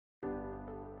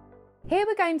Here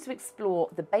we're going to explore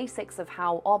the basics of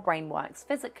how our brain works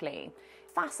physically.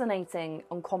 Fascinating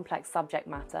and complex subject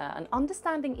matter, and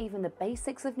understanding even the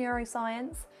basics of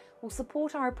neuroscience will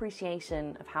support our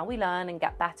appreciation of how we learn and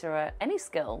get better at any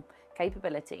skill,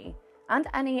 capability, and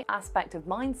any aspect of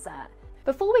mindset.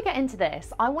 Before we get into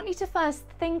this, I want you to first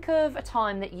think of a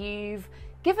time that you've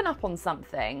given up on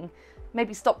something,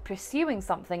 maybe stopped pursuing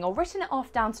something, or written it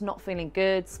off down to not feeling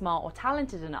good, smart, or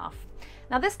talented enough.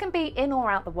 Now, this can be in or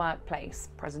out the workplace: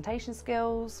 presentation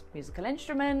skills, musical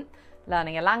instrument,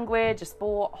 learning a language, a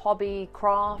sport, hobby,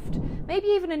 craft, maybe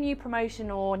even a new promotion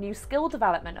or new skill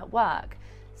development at work.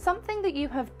 Something that you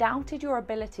have doubted your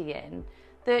ability in,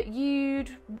 that you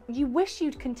wish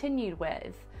you'd continued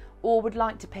with or would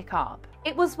like to pick up.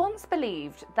 It was once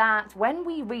believed that when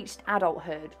we reached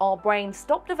adulthood, our brain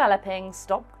stopped developing,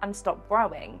 stopped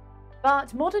growing.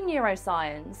 But modern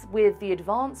neuroscience, with the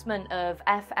advancement of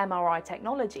fMRI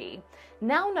technology,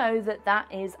 now know that that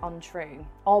is untrue.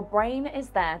 Our brain is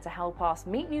there to help us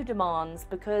meet new demands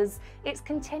because it's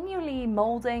continually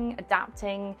molding,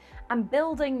 adapting, and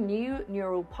building new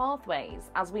neural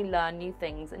pathways as we learn new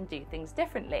things and do things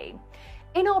differently.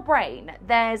 In our brain,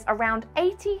 there's around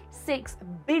 86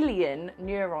 billion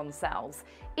neuron cells,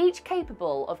 each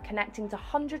capable of connecting to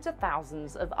hundreds of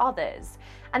thousands of others.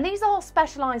 And these are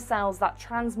specialized cells that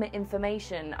transmit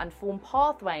information and form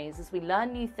pathways as we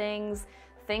learn new things,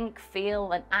 think,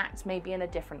 feel, and act maybe in a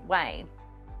different way.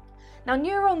 Now,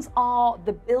 neurons are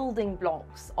the building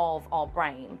blocks of our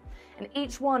brain, and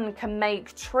each one can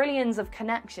make trillions of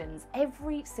connections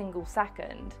every single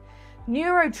second.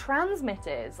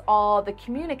 Neurotransmitters are the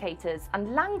communicators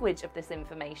and language of this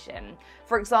information.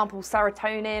 For example,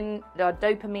 serotonin,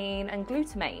 dopamine, and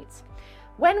glutamate.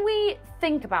 When we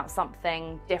think about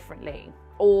something differently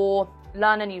or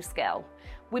learn a new skill,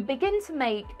 we begin to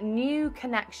make new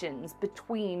connections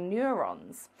between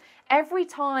neurons. Every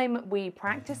time we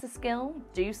practice a skill,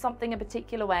 do something a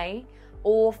particular way,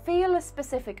 or feel a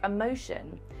specific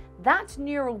emotion, that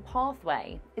neural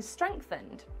pathway is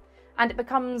strengthened, and it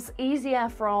becomes easier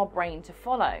for our brain to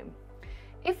follow.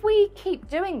 If we keep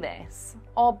doing this,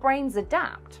 our brains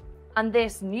adapt, and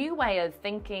this new way of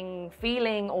thinking,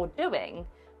 feeling, or doing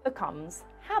becomes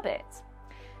habit.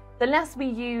 The less we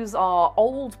use our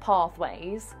old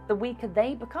pathways, the weaker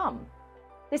they become.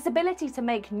 This ability to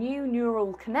make new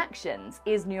neural connections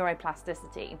is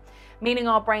neuroplasticity, meaning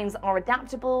our brains are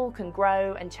adaptable, can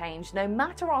grow and change no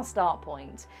matter our start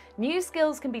point. New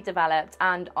skills can be developed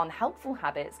and unhelpful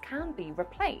habits can be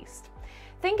replaced.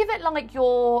 Think of it like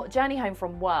your journey home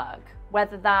from work,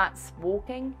 whether that's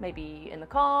walking, maybe in the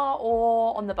car,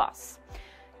 or on the bus.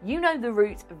 You know the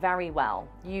route very well.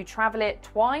 You travel it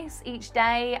twice each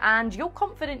day and you're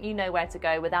confident you know where to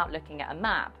go without looking at a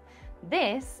map.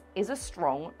 This is a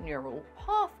strong neural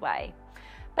pathway.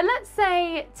 But let's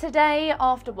say today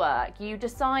after work you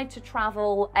decide to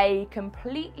travel a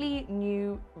completely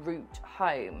new route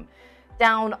home,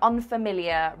 down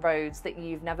unfamiliar roads that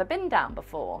you've never been down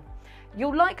before.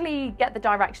 You'll likely get the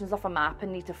directions off a map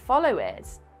and need to follow it,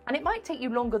 and it might take you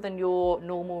longer than your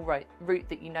normal route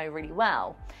that you know really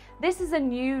well. This is a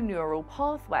new neural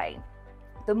pathway.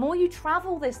 The more you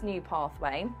travel this new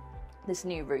pathway, this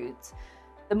new route,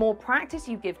 the more practice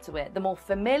you give to it, the more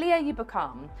familiar you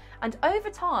become, and over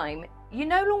time, you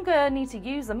no longer need to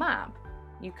use a map.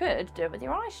 You could do it with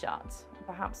your eyes shut,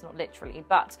 perhaps not literally,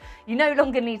 but you no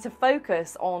longer need to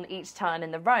focus on each turn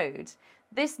in the road.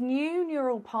 This new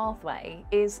neural pathway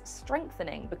is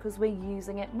strengthening because we're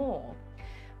using it more.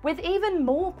 With even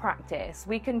more practice,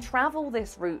 we can travel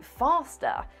this route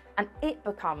faster and it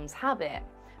becomes habit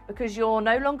because you're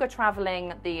no longer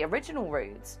traveling the original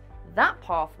route. That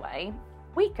pathway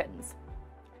weakens.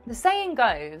 The saying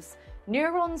goes,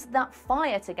 neurons that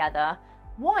fire together,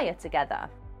 wire together.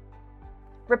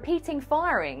 Repeating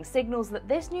firing signals that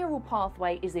this neural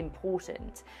pathway is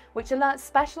important, which alerts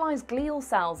specialized glial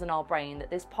cells in our brain that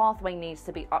this pathway needs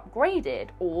to be upgraded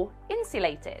or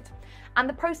insulated. And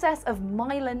the process of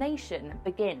myelination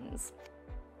begins.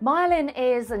 Myelin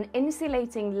is an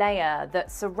insulating layer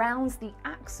that surrounds the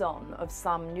axon of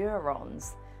some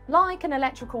neurons, like an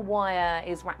electrical wire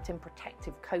is wrapped in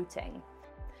protective coating.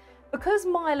 Because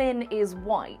myelin is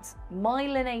white,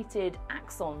 myelinated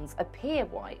axons appear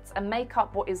white and make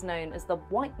up what is known as the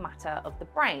white matter of the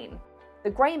brain.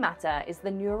 The grey matter is the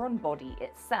neuron body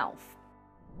itself.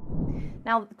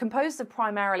 Now, composed of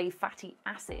primarily fatty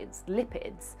acids,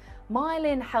 lipids,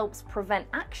 myelin helps prevent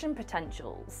action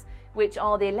potentials, which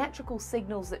are the electrical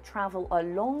signals that travel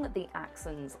along the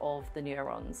axons of the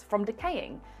neurons from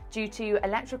decaying due to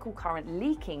electrical current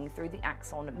leaking through the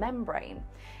axon membrane.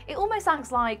 It almost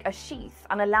acts like a sheath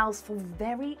and allows for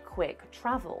very quick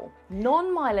travel.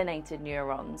 Non-myelinated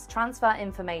neurons transfer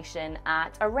information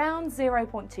at around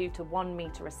 0.2 to 1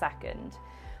 meter a second.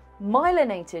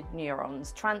 Myelinated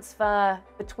neurons transfer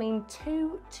between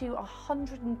 2 to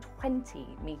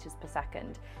 120 meters per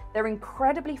second. They're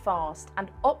incredibly fast and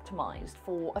optimized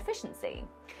for efficiency.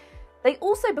 They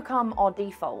also become our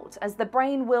default, as the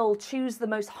brain will choose the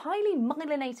most highly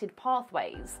myelinated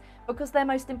pathways because they're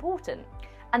most important.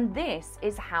 And this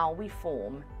is how we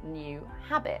form new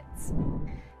habits.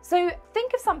 So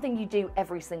think of something you do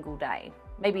every single day,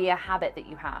 maybe a habit that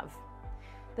you have.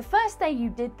 The first day you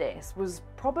did this was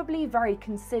probably very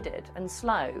considered and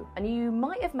slow, and you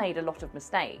might have made a lot of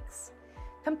mistakes.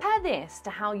 Compare this to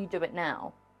how you do it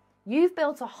now. You've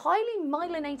built a highly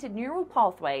myelinated neural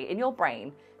pathway in your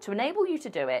brain to enable you to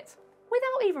do it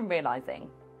without even realizing.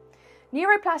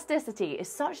 Neuroplasticity is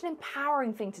such an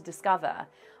empowering thing to discover.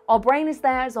 Our brain is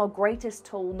there as our greatest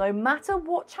tool, no matter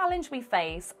what challenge we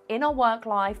face in our work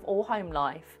life or home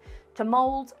life, to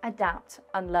mould, adapt,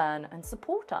 and learn and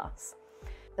support us.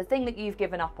 The thing that you've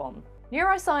given up on.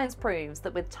 Neuroscience proves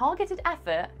that with targeted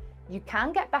effort, you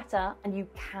can get better and you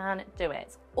can do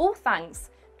it, all thanks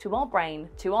to our brain,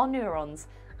 to our neurons,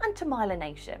 and to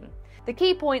myelination. The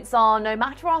key points are, no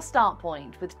matter our start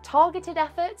point, with targeted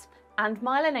effort and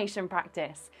myelination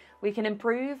practice, we can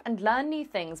improve and learn new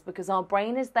things because our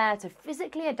brain is there to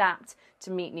physically adapt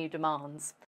to meet new demands.